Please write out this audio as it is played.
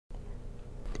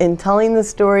In telling the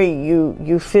story,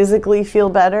 you physically feel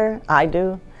better. I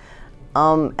do.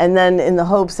 And then in the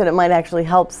hopes that it might actually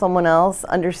help someone else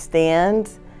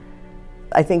understand.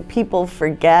 I think people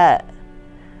forget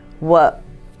what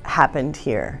happened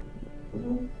here.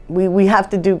 We have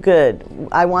to do good.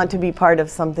 I want to be part of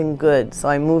something good, so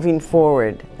I'm moving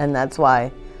forward, and that's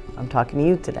why I'm talking to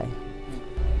you today.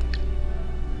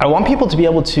 I want people to be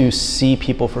able to see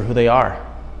people for who they are.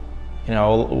 You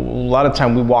know, a lot of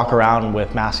time we walk around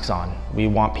with masks on. We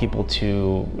want people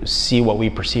to see what we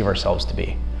perceive ourselves to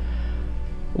be.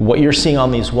 What you're seeing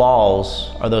on these walls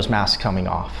are those masks coming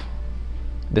off.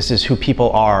 This is who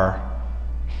people are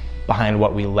behind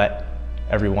what we let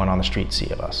everyone on the street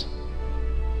see of us.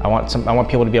 I want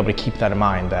people to be able to keep that in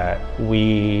mind, that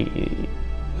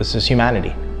this is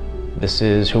humanity. This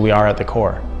is who we are at the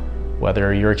core.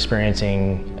 Whether you're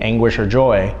experiencing anguish or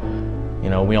joy, you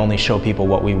know, we only show people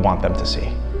what we want them to see.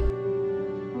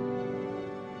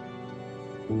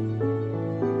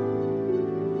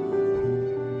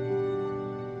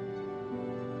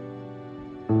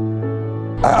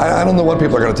 I don't know what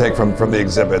people are going to take from the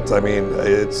exhibit. I mean,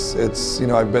 it's you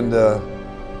know, I've been to,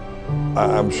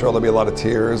 I'm sure there'll be a lot of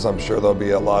tears. I'm sure there'll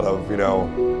be a lot of, you know,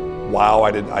 wow,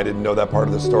 I didn't know that part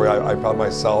of the story. I found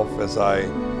myself as I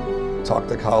talked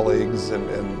to colleagues and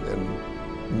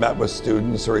met with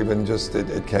students, or even just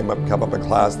it come up in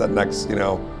class that next, you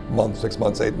know, month, 6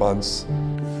 months, 8 months.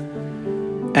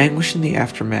 Anguish in the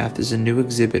Aftermath is a new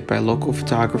exhibit by local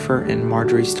photographer and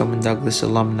Marjorie Stoneman Douglas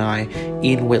alumni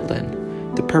Ian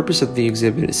Whitland. The purpose of the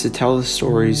exhibit is to tell the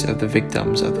stories of the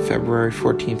victims of the February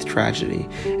 14th tragedy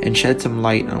and shed some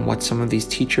light on what some of these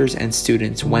teachers and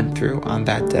students went through on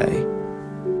that day.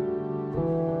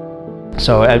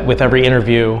 So with every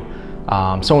interview,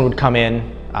 someone would come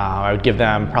in. I would give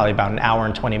them probably about an hour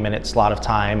and 20-minute slot of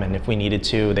time, and if we needed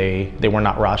to, they were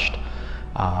not rushed.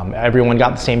 Everyone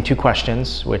got the same 2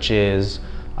 questions, which is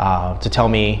to tell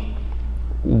me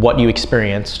what you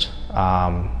experienced,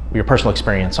 your personal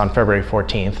experience on February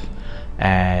 14th,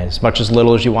 as much as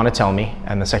little as you want to tell me.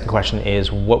 And the second question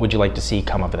is, what would you like to see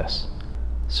come of this?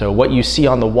 So what you see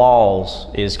on the walls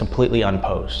is completely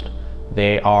unposed.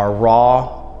 They are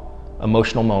raw,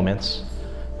 emotional moments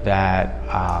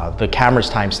that the camera's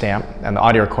timestamp and the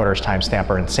audio recorder's timestamp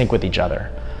are in sync with each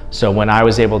other. So when I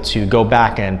was able to go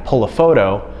back and pull a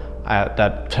photo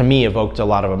that to me evoked a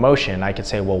lot of emotion, I could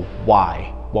say, well,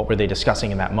 why? What were they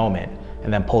discussing in that moment?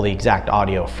 And then pull the exact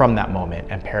audio from that moment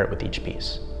and pair it with each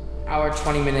piece. Our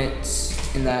 20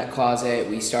 minutes in that closet,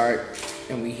 we start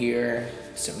and we hear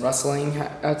some rustling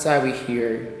outside.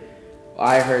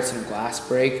 I heard some glass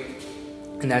break,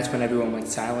 and that's when everyone went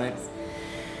silent.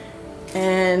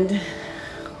 And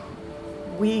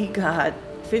we got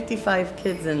 55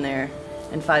 kids in there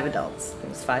and 5 adults. It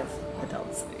was 5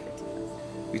 adults.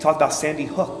 We talked about Sandy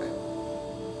Hook.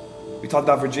 We talked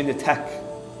about Virginia Tech.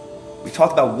 We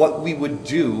talked about what we would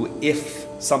do if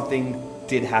something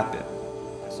did happen.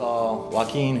 I saw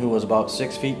Joaquin, who was about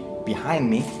 6 feet behind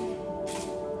me,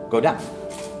 go down.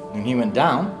 When he went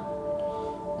down,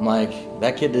 I'm like,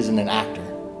 that kid isn't an actor.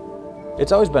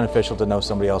 It's always beneficial to know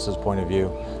somebody else's point of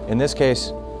view. In this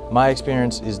case, my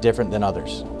experience is different than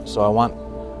others. So I want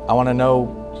to know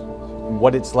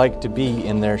what it's like to be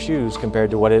in their shoes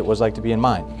compared to what it was like to be in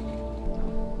mine.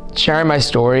 Sharing my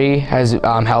story has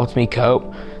helped me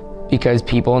cope, because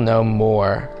people know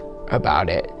more about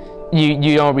it.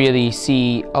 You don't really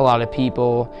see a lot of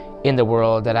people in the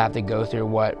world that have to go through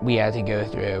what we had to go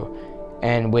through.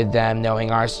 And with them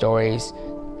knowing our stories,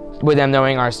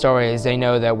 they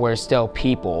know that we're still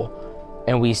people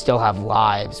and we still have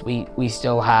lives. We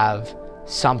still have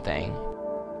something.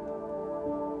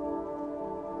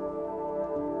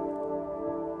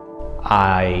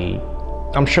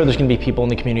 I'm sure there's going to be people in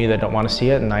the community that don't want to see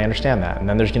it, and I understand that. And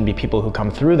then there's going to be people who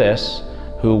come through this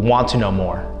who want to know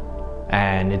more.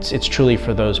 And it's truly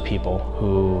for those people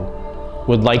who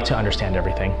would like to understand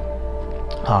everything.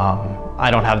 I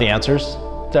don't have the answers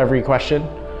to every question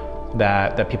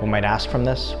that people might ask from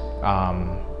this,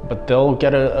 but they'll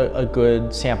get a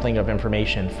good sampling of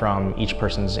information from each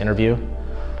person's interview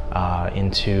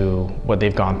into what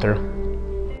they've gone through.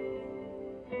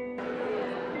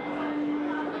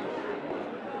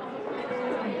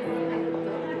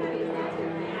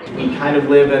 We kind of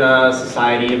live in a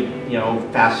society of, you know,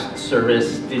 fast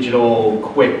service, digital,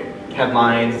 quick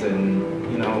headlines and,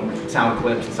 you know, sound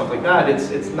clips and stuff like that. It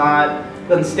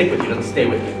doesn't stick with you, it doesn't stay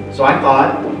with you. So I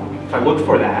thought if I look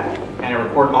for that and I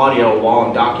record audio while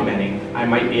I'm documenting, I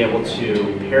might be able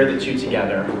to pair the 2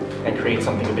 together and create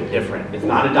something a bit different. It's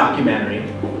not a documentary,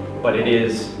 but it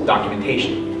is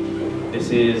documentation.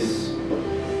 This is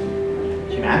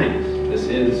humanity. This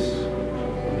is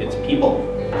people.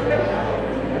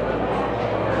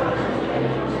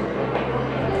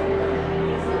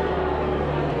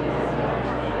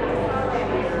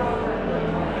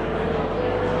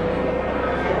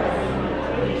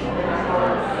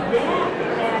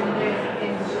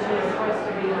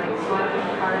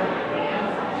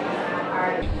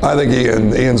 I think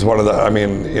Ian's one of the, I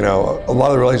mean, you know, a lot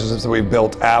of the relationships that we've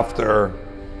built after,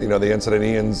 you know, the incident,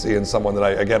 Ian's someone that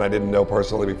I didn't know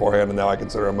personally beforehand, and now I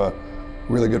consider him a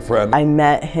really good friend. I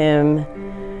met him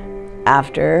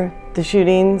after the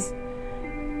shootings,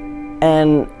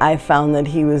 and I found that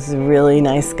he was a really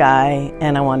nice guy,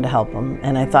 and I wanted to help him,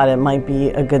 and I thought it might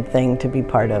be a good thing to be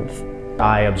part of.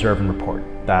 I observe and report.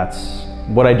 That's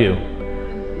what I do.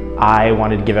 I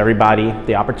wanted to give everybody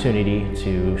the opportunity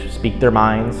to speak their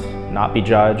minds, not be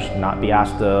judged, not be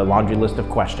asked a laundry list of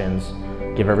questions,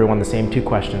 give everyone the same 2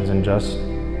 questions, and just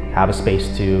have a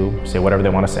space to say whatever they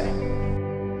want to say.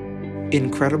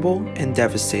 Incredible and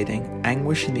devastating,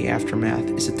 Anguish in the Aftermath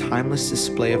is a timeless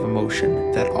display of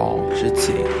emotion that all should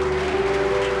see.